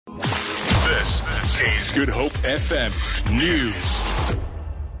is Good Hope FM News.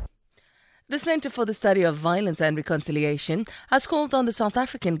 The Centre for the Study of Violence and Reconciliation has called on the South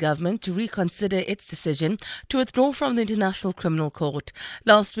African government to reconsider its decision to withdraw from the International Criminal Court.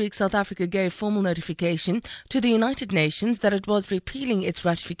 Last week, South Africa gave formal notification to the United Nations that it was repealing its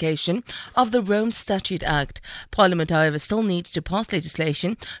ratification of the Rome Statute Act. Parliament, however, still needs to pass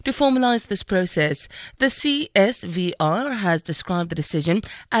legislation to formalise this process. The CSVR has described the decision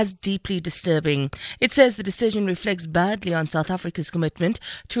as deeply disturbing. It says the decision reflects badly on South Africa's commitment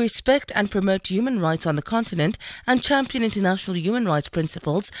to respect and promote human rights on the continent and champion international human rights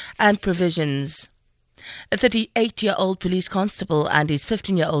principles and provisions. A 38-year-old police constable and his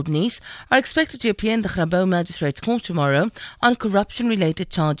 15-year-old niece are expected to appear in the Grabouw Magistrates Court tomorrow on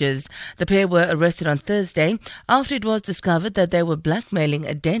corruption-related charges. The pair were arrested on Thursday after it was discovered that they were blackmailing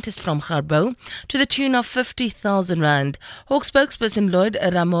a dentist from Grabouw to the tune of 50,000 rand. Hawk spokesperson Lloyd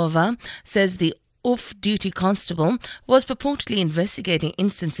Ramova says the off-duty constable was purportedly investigating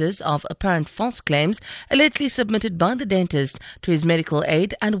instances of apparent false claims allegedly submitted by the dentist to his medical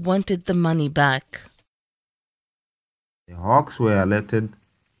aid and wanted the money back. The Hawks were alerted.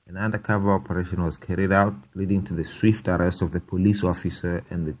 An undercover operation was carried out, leading to the swift arrest of the police officer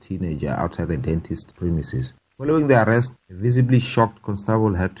and the teenager outside the dentist's premises. Following the arrest, a visibly shocked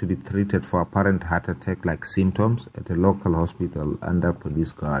constable had to be treated for apparent heart attack-like symptoms at a local hospital under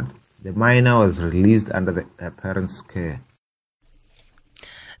police guard. The minor was released under her parents' care.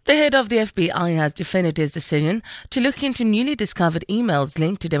 The head of the FBI has defended his decision to look into newly discovered emails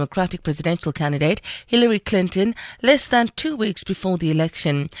linked to Democratic presidential candidate Hillary Clinton less than 2 weeks before the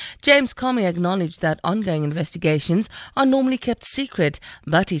election. James Comey acknowledged that ongoing investigations are normally kept secret,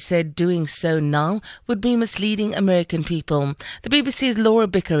 but he said doing so now would be misleading American people. The BBC's Laura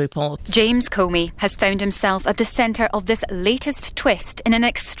Bicker reports. James Comey has found himself at the centre of this latest twist in an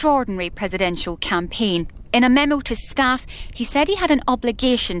extraordinary presidential campaign. In a memo to staff, he said he had an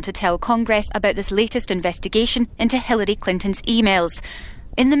obligation to tell Congress about this latest investigation into Hillary Clinton's emails.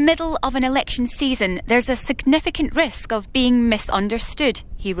 In the middle of an election season, there's a significant risk of being misunderstood,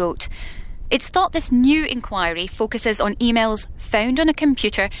 he wrote. It's thought this new inquiry focuses on emails found on a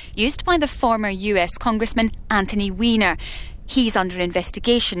computer used by the former US Congressman Anthony Weiner. He's under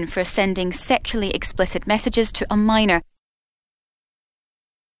investigation for sending sexually explicit messages to a minor.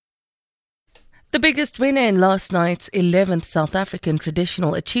 The biggest winner in last night's 11th South African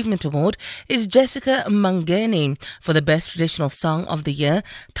Traditional Achievement Award is Jessica Mangeni for the Best Traditional Song of the Year,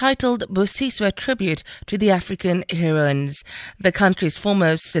 titled Bosiswa Tribute to the African Heroines. The country's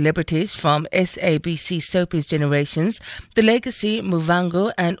foremost celebrities from SABC Soapy's generations, The Legacy,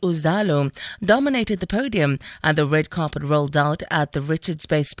 Muvango and Uzalo, dominated the podium, and the red carpet rolled out at the Richards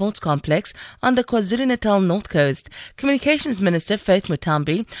Bay Sports Complex on the KwaZulu-Natal North Coast. Communications Minister Faith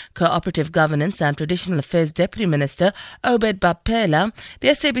Mutambi, Cooperative Governance and Traditional Affairs Deputy Minister Obed Bapela, the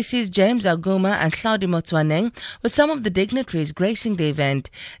SABC's James Aguma and Claudia Motswaneng were some of the dignitaries gracing the event.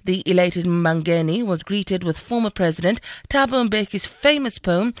 The elated Mangeni was greeted with former President Thabo Mbeki's famous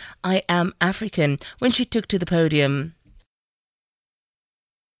poem, I Am African, when she took to the podium.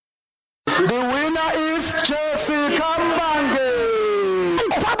 The winner is Jessica Mangeni.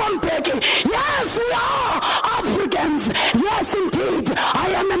 Thabo Mbeki, yes we are Africans, yes indeed,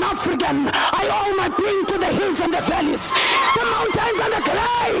 I am an African. I owe my being to the hills and the valleys, the mountains and the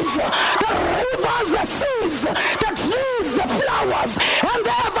clays, the rivers, the seas, the trees, the flowers, and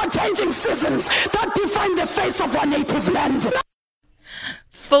the ever-changing seasons that define the face of our native land.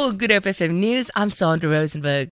 For Good Hope FM News, I'm Sandra Rosenberg.